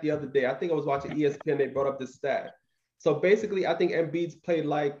this stat the other day. I think I was watching ESPN. They brought up this stat. So basically, I think Embiid's played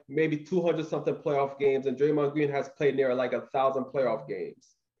like maybe 200 something playoff games, and Draymond Green has played near like 1,000 playoff games.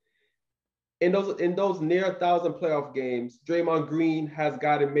 In those near 1,000 playoff games, Draymond Green has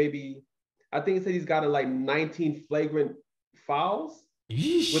gotten maybe, I think he said he's gotten like 19 flagrant fouls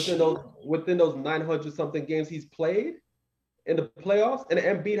within those 900 something games he's played in the playoffs, and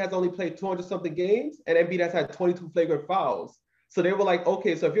Embiid has only played 200 something games, and Embiid has had 22 flagrant fouls. So they were like,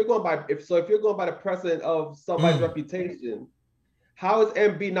 okay, so if you're going by the precedent of somebody's reputation, how is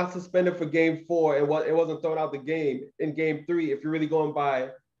Embiid not suspended for game 4 and it wasn't thrown out the game in game 3 if you're really going by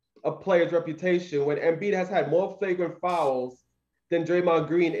a player's reputation when Embiid has had more flagrant fouls than Draymond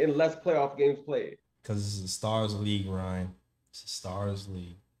Green in less playoff games played? Because it's a Stars League, Ryan. It's a Stars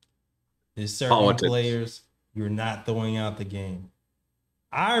League. There's certain players you're not throwing out the game.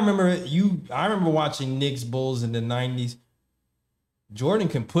 I remember watching Knicks Bulls in the 90s. Jordan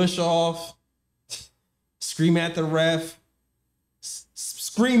can push off, scream at the ref,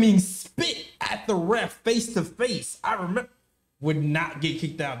 screaming spit at the ref face to face. I remember would not get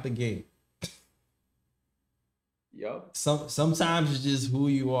kicked out the game. Yep. Sometimes it's just who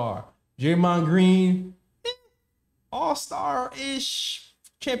you are. Draymond Green, all-star-ish,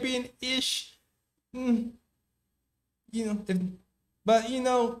 champion-ish. But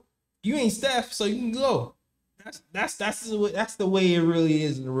you ain't Steph, so you can go. That's the way it really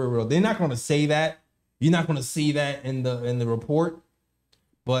is in the real world. They're not gonna say that. You're not gonna see that in the report,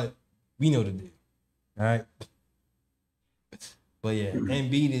 but we know the deal. All right. But yeah,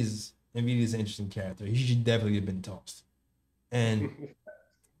 Embiid is an interesting character. He should definitely have been tossed. And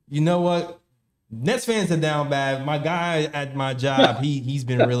you know what? Nets fans are down bad. My guy at my job, he's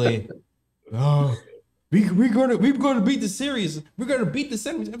been really, we're gonna beat the series. We're gonna beat the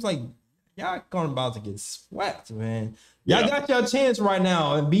series. I was like, y'all about to get swept, man. Y'all got your chance right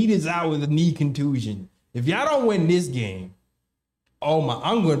now. Embiid is out with a knee contusion. If y'all don't win this game, I'm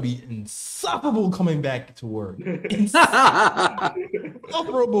gonna be insufferable coming back to work. Insufferable.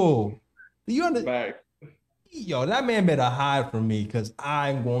 Do you understand? Yo, that man better hide from me because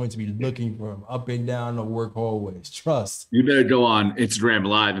I'm going to be looking for him up and down the work hallways. Trust. You better go on Instagram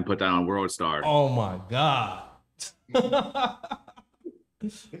Live and put that on World Star. Oh my God.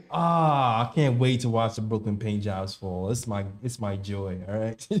 I can't wait to watch the Brooklyn paint jobs fall. It's my joy. All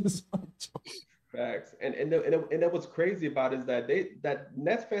right. It's my joy. Facts. And then what's crazy about it is that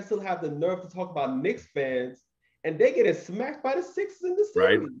Nets fans still have the nerve to talk about Knicks fans, and they get smacked by the Sixers in the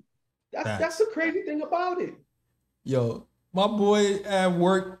series. Right. That's the crazy thing about it. Yo, my boy at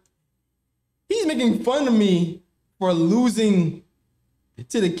work, he's making fun of me for losing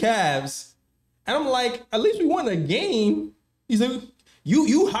to the Cavs, and I'm like, at least we won a game. He's like,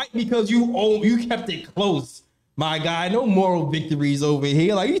 you hyped because you kept it close. My guy, no moral victories over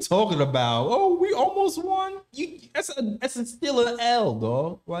here. Like, you talking about? Oh, we almost won. That's still an L,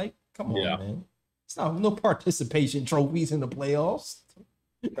 dog. Like, come on, man. It's not no participation trophies in the playoffs.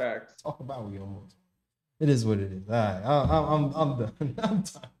 Facts. Talk about we almost. It is what it is. All right, I'm done. I'm done.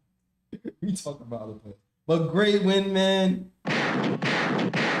 We talk about the play, but great win, man.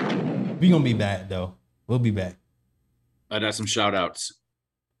 We gonna be back though. We'll be back. I got some shout outs.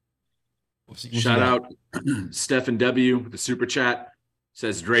 Shout out Stephen W. The super chat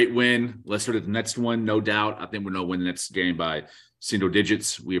says great win. Let's start at the next one. No doubt. I think we're gonna win the next game by single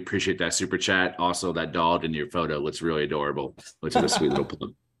digits. We appreciate that super chat. Also, that dog in your photo looks really adorable. Looks like a sweet little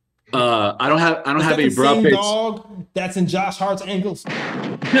plug. I don't have any broad picks. Dog that's in Josh Hart's ankles.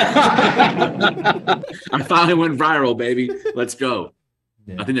 I finally went viral, baby. Let's go.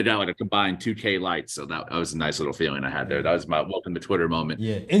 Yeah. I think they got like a combined 2K likes, so that was a nice little feeling I had there. That was my welcome to Twitter moment.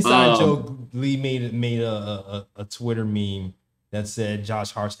 Yeah, inside joke. Lee made a Twitter meme that said Josh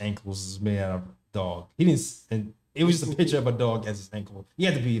Hart's ankles is made out of dog. He didn't, and It was just a picture of a dog as his ankle. He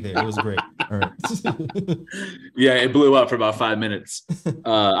had to be there. It was great. All right. Yeah, it blew up for about 5 minutes.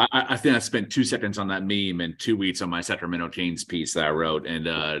 I think I spent 2 seconds on that meme and 2 weeks on my Sacramento Kings piece that I wrote, and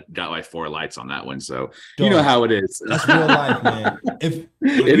got like 4 likes on that one. So you know how it is. That's real life, man.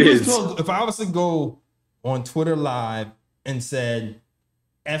 If I was to go on Twitter Live and said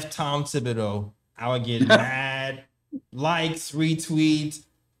F Tom Thibodeau, I would get mad likes, retweets,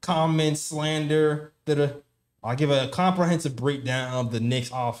 comments, slander. I'll give a comprehensive breakdown of the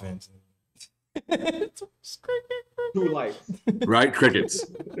Knicks offense. 2 likes. Right, crickets.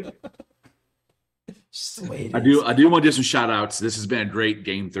 I do want to do some shout outs. This has been a great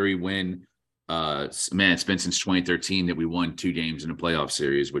Game 3 win. Man, it's been since 2013 that we won 2 games in a playoff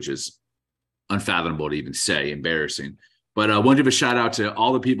series, which is unfathomable to even say, embarrassing. But I want to give a shout out to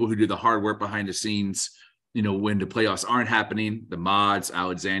all the people who do the hard work behind the scenes, when the playoffs aren't happening. The mods,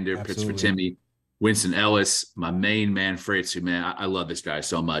 Alexander, Pittsburgh Timmy, Winston Ellis, my main man, Fritz, who, man, I love this guy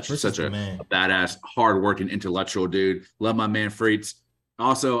so much. He's such a badass, hardworking, intellectual dude. Love my man, Fritz.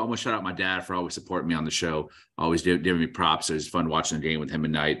 Also, I want to shout out my dad for always supporting me on the show, always giving me props. It was fun watching the game with him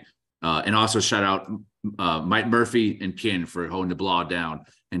at night. And also shout out Mike Murphy and Ken for holding the blog down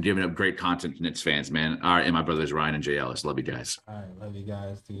and giving up great content to Knicks fans, man. All right, and my brothers Ryan and Jay Ellis. Love you guys. All right, love you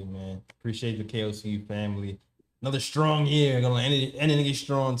guys too, man. Appreciate the KOC family. Another strong year. Gonna end it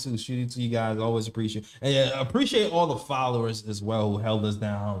strong too. Shoot it to you guys. Always appreciate. And yeah, appreciate all the followers as well who held us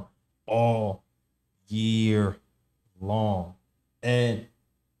down all year long. And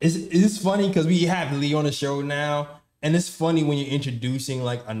it's funny because we have Lee on the show now, and it's funny when you're introducing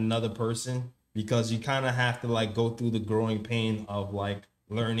like another person because you kind of have to like go through the growing pain of like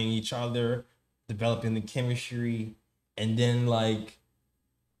learning each other, developing the chemistry, and then like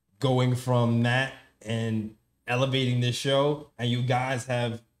going from that and elevating this show. And you guys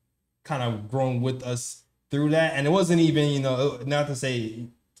have kind of grown with us through that. And it wasn't even, not to say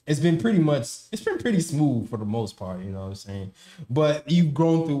it's been pretty smooth for the most part, you know what I'm saying? But you've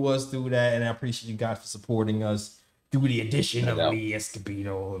grown through us through that, and I appreciate you guys for supporting us through the addition of Lee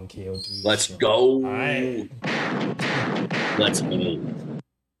Escobedo and KO2. Let's go. All right. Let's go.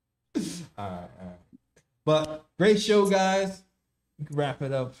 All right. But great show, guys. We can wrap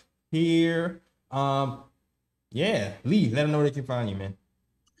it up here. Yeah, Lee, let them know where they can find you, man.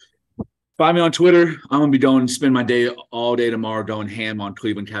 Find me on Twitter. I'm gonna spend my day all day tomorrow going ham on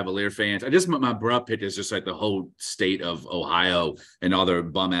Cleveland Cavalier fans. My bruh pick is just like the whole state of Ohio and all their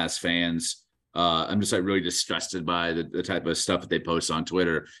bum ass fans. I'm just like really disgusted by the type of stuff that they post on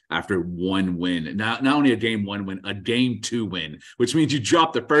Twitter after one win. Not only a game 1 win, a game 2 win, which means you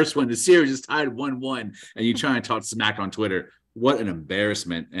drop the first one. The series is tied 1-1, and you try and talk smack on Twitter. What an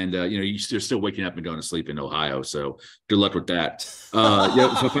embarrassment. And, you're still waking up and going to sleep in Ohio. So good luck with that.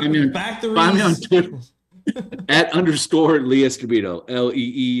 So find me on Twitter at _ Lee Escobedo,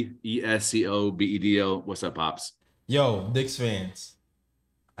 LEEESCOBEDO. What's up, Pops? Yo, Knicks fans.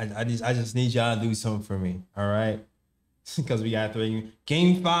 I just need y'all to do something for me. All right. Because we got 3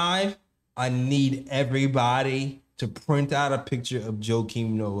 Game 5. I need everybody to print out a picture of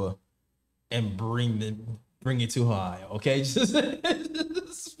Joakim Noah and bring it to Ohio, okay? Just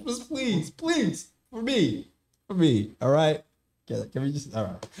please, for me, all right? Can we just, all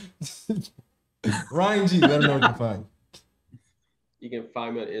right. Ryan G, let them know where you can find you. can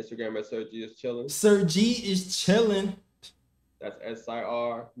find me on Instagram at Sir G is chilling. Sir G is chilling. That's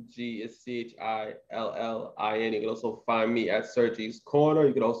SIRG is CHILLIN. You can also find me at Sir G's Corner.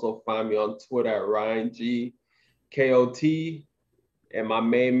 You can also find me on Twitter at Ryan G KOT. And my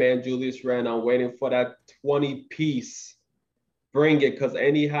main man, Julius Randle, I'm waiting for that 20-piece. Bring it, because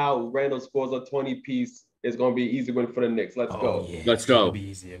anyhow, Randle scores a 20-piece. It's going to be an easy win for the Knicks. Let's go. Yeah. Let's go. It'll be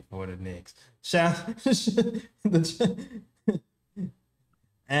easier for the Knicks.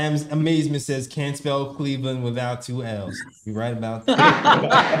 Amazement says, can't spell Cleveland without 2 L's. You right about that?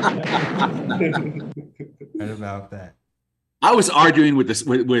 Right about that. I was arguing with this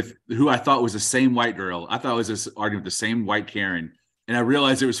with who I thought was the same white girl. I thought I was just arguing with the same white Karen. And I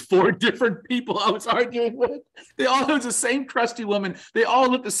realized there was 4 different people I was arguing with. They all was the same crusty woman. They all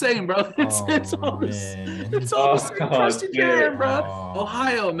look the same, bro. It's all the same crusty Karen, bro.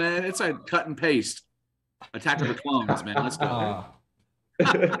 Ohio, man. It's like cut and paste. Attack of the Clones, man. Let's go.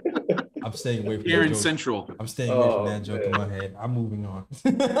 I'm staying away from Karen that joke. Central. I'm staying away from that joke in my head. I'm moving on.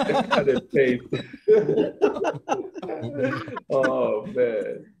 Oh,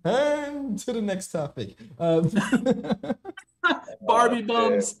 man. And to the next topic. Barbie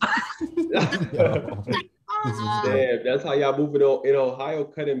bums. Damn, that's how y'all move it in Ohio,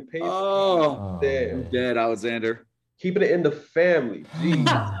 cut and paste. Oh, damn. Dead, Alexander. Keeping it in the family. Jeez.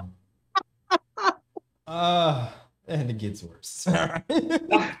 And it gets worse. All right.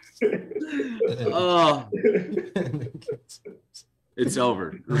 Oh, it's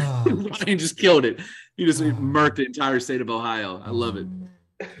over. Ryan just killed it. He just murked the entire state of Ohio. I love it.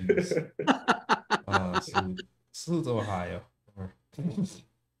 Salute to Ohio.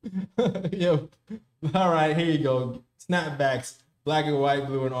 Yo, all right, here you go. Snapbacks, black and white,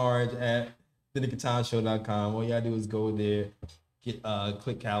 blue and orange at thenickoftimeshow.com. All you gotta do is go there, get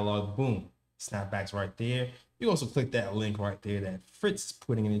click catalog, boom, snapbacks right there. You also click that link right there that Fritz is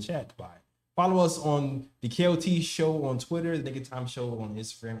putting in the chat by. Follow us on the KOT Show on Twitter, the Knick of Time Show on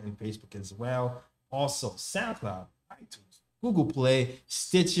Instagram and Facebook as well. Also, SoundCloud, iTunes, Google Play,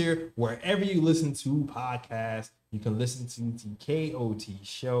 Stitcher, wherever you listen to podcasts, you can listen to the KOT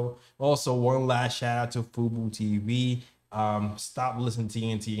Show. Also, one last shout out to Fubu TV. Stop listening to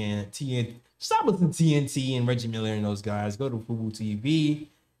Stop listening to TNT and Reggie Miller and those guys. Go to Fubu TV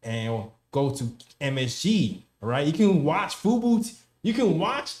and go to MSG. All right, you can watch You can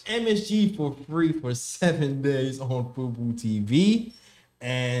watch MSG for free for 7 days on Fubu TV,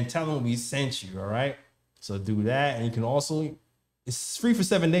 and tell them we sent you. All right, so do that, and you can also, it's free for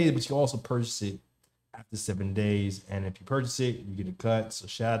 7 days, but you can also purchase it after 7 days. And if you purchase it, you get a cut. So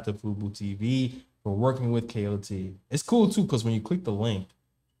shout out to Fubu TV for working with KOT. It's cool too, because when you click the link,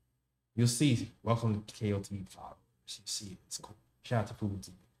 you'll see welcome to KOT followers. You see it. It's cool. Shout out to Fubu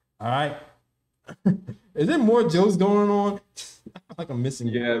TV. All right. Is there more jokes going on? I feel like I'm missing.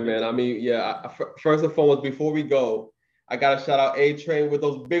 Yeah, man. I mean, yeah. First and foremost, before we go, I gotta shout out A-Train with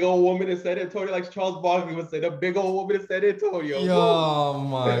those big old women in San Antonio, like Charles Barkley would say, the big old woman in San Antonio. Oh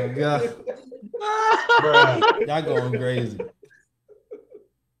my god, bro, y'all going crazy.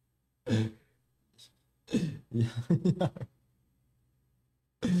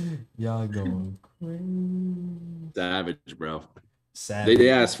 Y'all going crazy. Savage, bro. Savage. They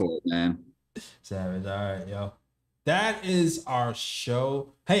asked for it, man. Savage. All right, yo. That is our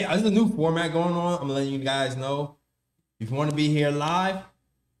show. Hey, there's a new format going on. I'm letting you guys know. If you want to be here live,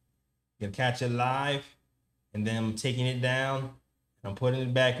 you can catch it live. And then I'm taking it down. And I'm putting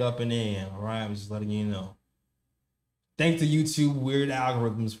it back up and in. All right, I'm just letting you know. Thanks to YouTube weird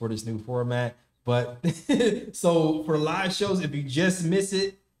algorithms for this new format. But so for live shows, if you just miss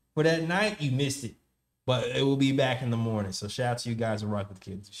it for that night, you missed it. But it will be back in the morning. So shout out to you guys who rock with the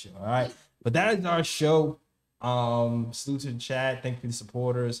Kids Show. All right. But that is our show. Salute to the chat. Thank you for the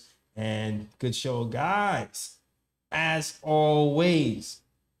supporters. And good show, guys. As always.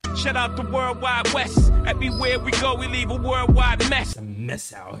 Shout out the Worldwide West. Everywhere we go, we leave a worldwide mess. It's a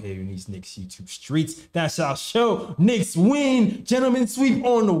mess out here in these Knicks YouTube streets. That's our show. Knicks win. Gentlemen sweep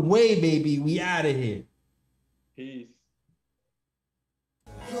on the way, baby. We out of here. Peace.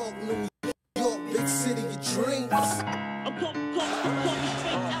 York, New York, big city of dreams.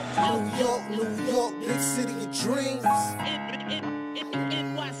 New York, big city of dreams.